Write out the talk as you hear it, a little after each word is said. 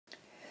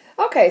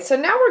Okay, so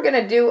now we're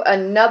going to do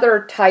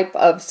another type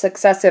of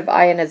successive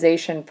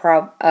ionization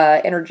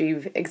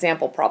energy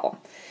example problem.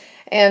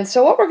 And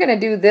so what we're going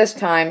to do this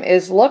time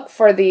is look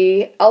for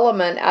the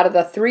element out of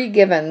the three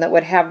given that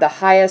would have the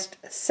highest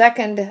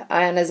second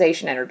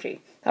ionization energy.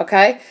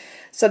 Okay,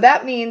 so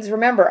that means,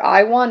 remember,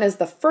 I1 is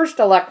the first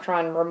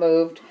electron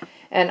removed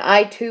and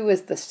I2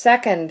 is the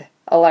second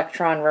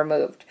electron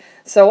removed.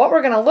 So what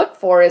we're going to look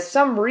for is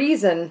some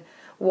reason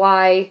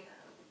why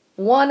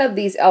one of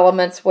these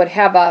elements would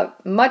have a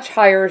much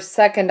higher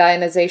second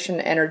ionization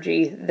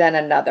energy than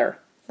another.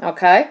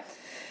 Okay,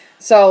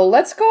 so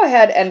let's go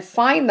ahead and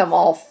find them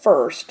all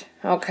first.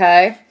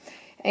 Okay,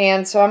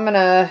 and so I'm going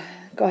to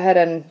go ahead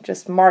and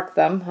just mark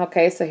them.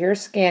 Okay, so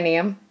here's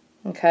scandium,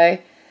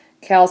 okay,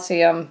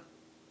 calcium,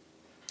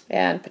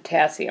 and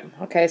potassium.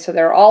 Okay, so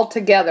they're all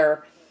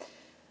together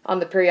on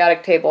the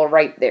periodic table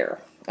right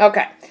there.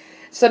 Okay,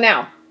 so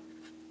now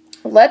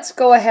let's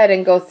go ahead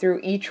and go through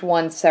each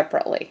one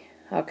separately.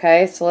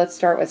 Okay, so let's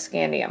start with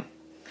scandium.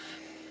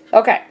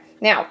 Okay,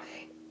 now,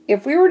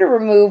 if we were to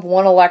remove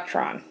one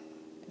electron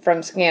from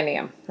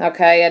scandium,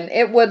 okay, and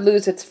it would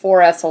lose its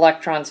 4s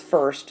electrons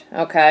first,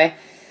 okay,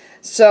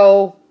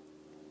 so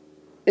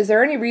is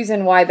there any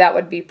reason why that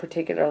would be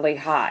particularly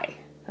high?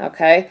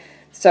 Okay,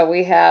 so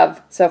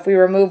if we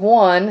remove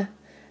one,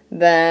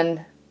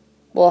 then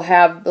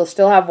we'll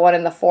still have one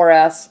in the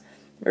 4s.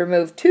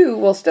 Remove two,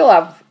 we'll still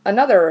have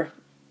another.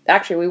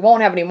 Actually, we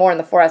won't have any more in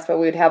the 4s, but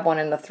we would have one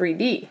in the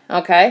 3d,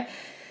 okay?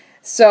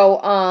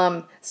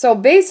 So, so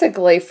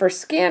basically, for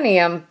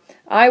scandium,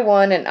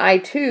 I1 and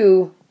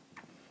I2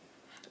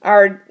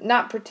 are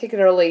not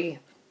particularly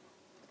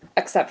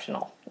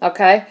exceptional,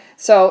 okay?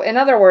 So, in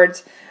other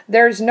words,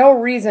 there's no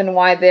reason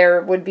why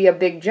there would be a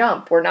big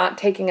jump. We're not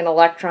taking an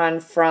electron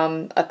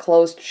from a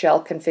closed shell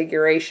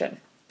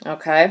configuration,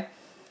 okay?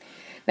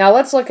 Now,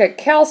 let's look at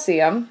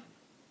calcium,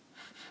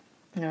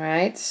 all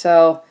right?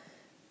 So,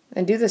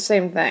 and do the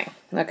same thing.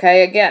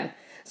 Okay, again,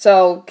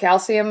 so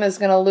calcium is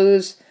going to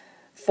lose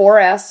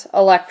 4s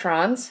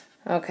electrons,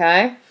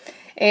 okay?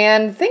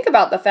 And think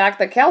about the fact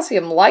that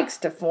calcium likes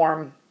to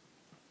form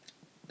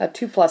a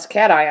 2+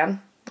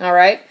 cation, all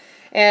right?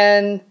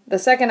 And the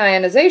second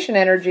ionization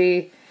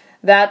energy,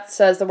 that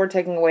says that we're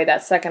taking away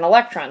that second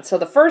electron. So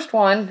the first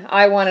one,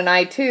 I1 and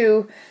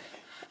I2,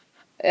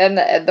 and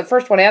the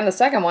first one and the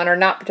second one are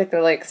not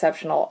particularly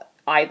exceptional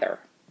either.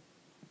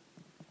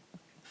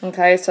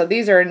 Okay, so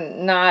these are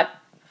not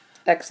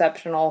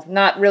exceptional,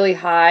 not really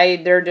high.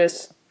 They're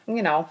just,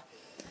 you know,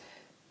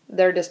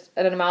 they're just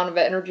an amount of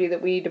energy that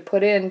we need to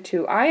put in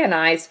to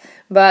ionize,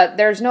 but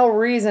there's no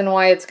reason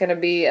why it's going to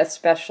be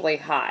especially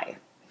high.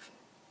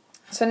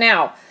 So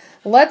now,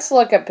 let's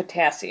look at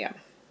potassium,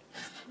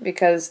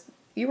 because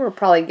you were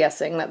probably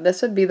guessing that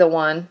this would be the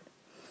one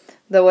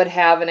that would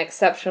have an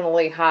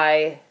exceptionally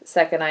high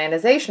second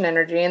ionization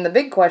energy, and the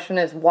big question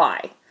is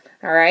why,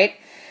 all right?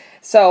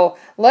 So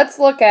let's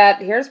look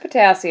at, here's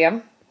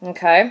potassium,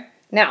 okay?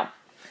 Now,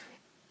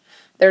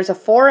 there's a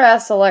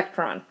 4s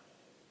electron,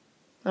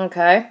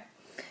 okay?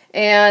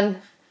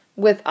 And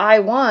with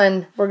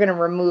I1, we're going to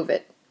remove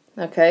it,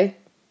 okay?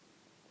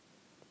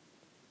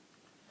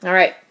 All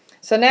right,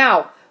 so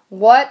now,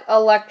 what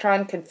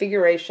electron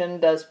configuration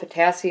does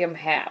potassium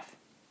have?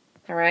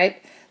 All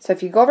right, so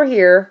if you go over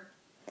here,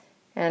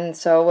 and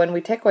so when we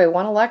take away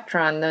one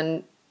electron,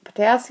 then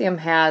potassium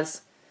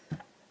has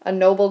a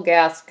noble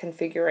gas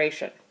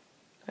configuration,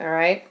 all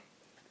right?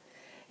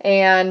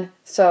 And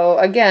so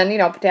again, you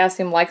know,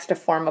 potassium likes to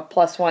form a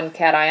 +1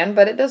 cation,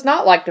 but it does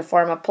not like to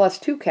form a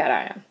 +2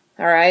 cation,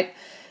 all right?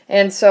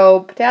 And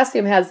so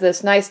potassium has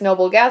this nice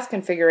noble gas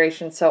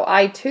configuration, so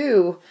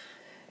I2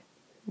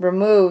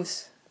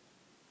 removes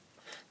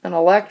an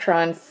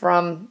electron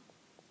from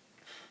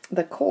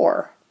the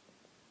core,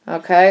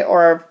 okay,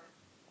 or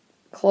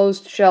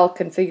closed shell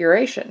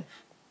configuration.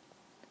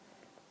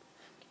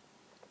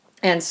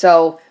 And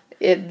so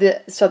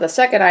the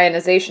second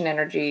ionization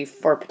energy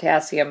for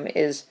potassium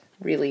is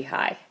really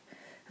high.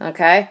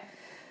 Okay?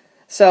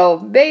 So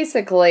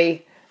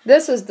basically,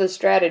 this is the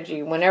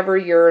strategy whenever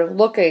you're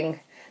looking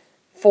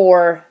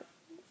for,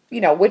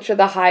 you know, which is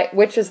the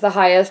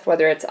highest,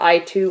 whether it's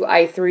I2,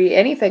 I3,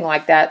 anything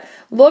like that.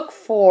 Look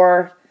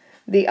for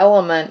the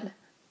element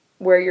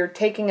where you're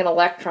taking an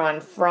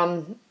electron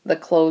from the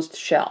closed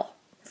shell,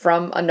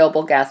 from a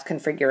noble gas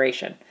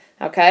configuration.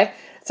 Okay?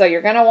 So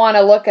you're going to want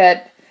to look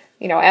at,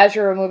 you know, as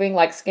you're removing,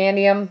 like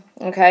scandium,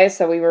 okay,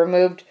 so we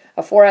removed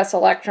a 4s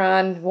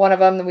electron, one of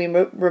them, then we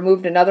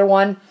removed another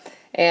one,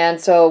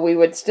 and so we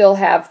would still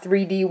have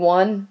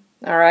 3d1,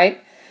 all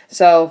right?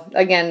 So,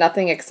 again,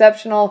 nothing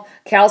exceptional.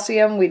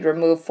 Calcium, we'd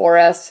remove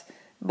 4s,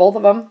 both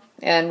of them,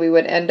 and we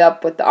would end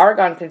up with the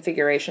argon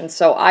configuration,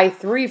 so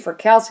I3 for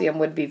calcium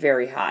would be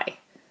very high,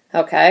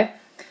 okay?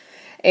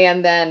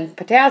 And then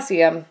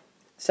potassium,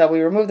 so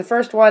we remove the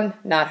first one,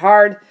 not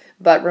hard,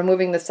 but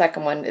removing the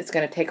second one, it's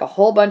going to take a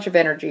whole bunch of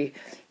energy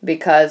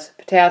because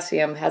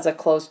potassium has a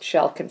closed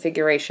shell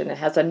configuration. It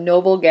has a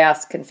noble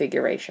gas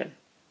configuration.